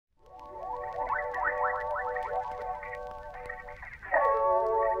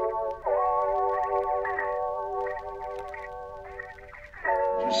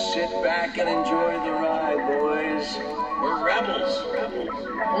back and enjoy the ride, boys. We're rebels.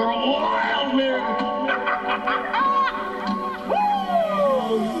 We're wild men.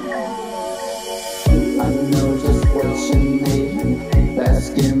 I know just what you need.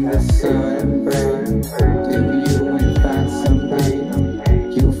 Bask in the sun and breathe. Do you and find some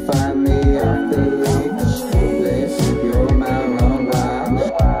peace? You find me off the leash. Live, you're my wrong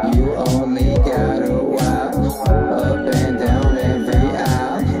wild. You only got a while. Up and down every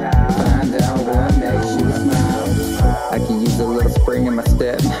aisle. Find out what makes you smile. I can use a little spring in my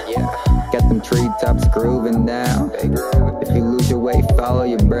step. Got them treetops grooving down. If you lose your way, follow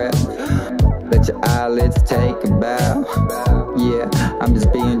your breath. Let your eyelids take a bow. Yeah, I'm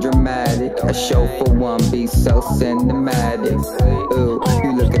just being dramatic. A show for one, be so cinematic. Ooh,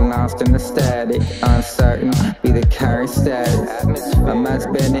 you looking lost in the static. Uncertain, be the current status. My mind's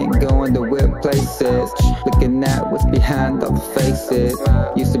spinning, going to weird places. Looking at what's behind all the faces.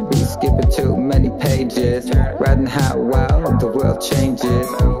 Used to be skipping too many pages. Riding high while the world changes.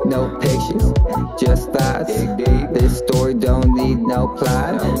 No pictures, just thoughts. This story don't need no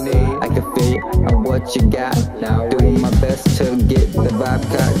plot. I can feel it on what you got. Doing my best to get the vibe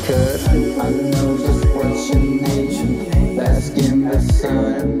caught, cause I know just what you need. Bask in the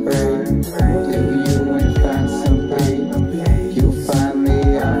sun and breathe. Do you and find some peace? You find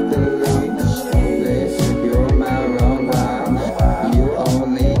me off the leash. Live, you're my wrong wild. You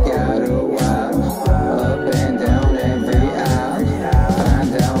only got a while. Up and down every aisle.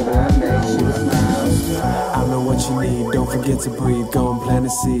 Find out what makes you smile. I know what you need, don't forget to breathe. Go and plant a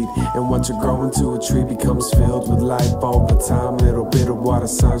seed, and watch it grow into a tree. Becomes filled with life over time. Little bit of water,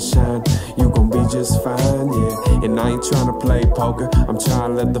 sunshine, you gon' be just fine, yeah. And I ain't tryna play poker, I'm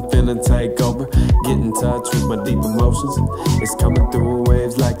tryna let the feeling take over. Get in touch with my deep emotions. It's coming through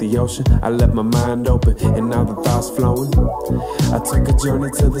waves like the ocean. I left my mind open, and now the thoughts flowing. I took a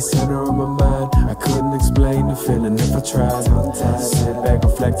journey to the center of my mind. I couldn't explain the feeling if I tried. Sit back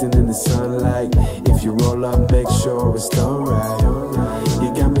reflecting in the sunlight. If you roll up, make sure it's done right.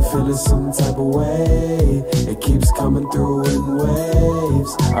 You got me feeling some type of way. It keeps coming through in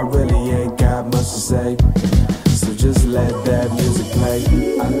waves. I really ain't got much to say, so just let that music play.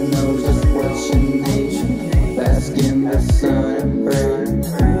 I know just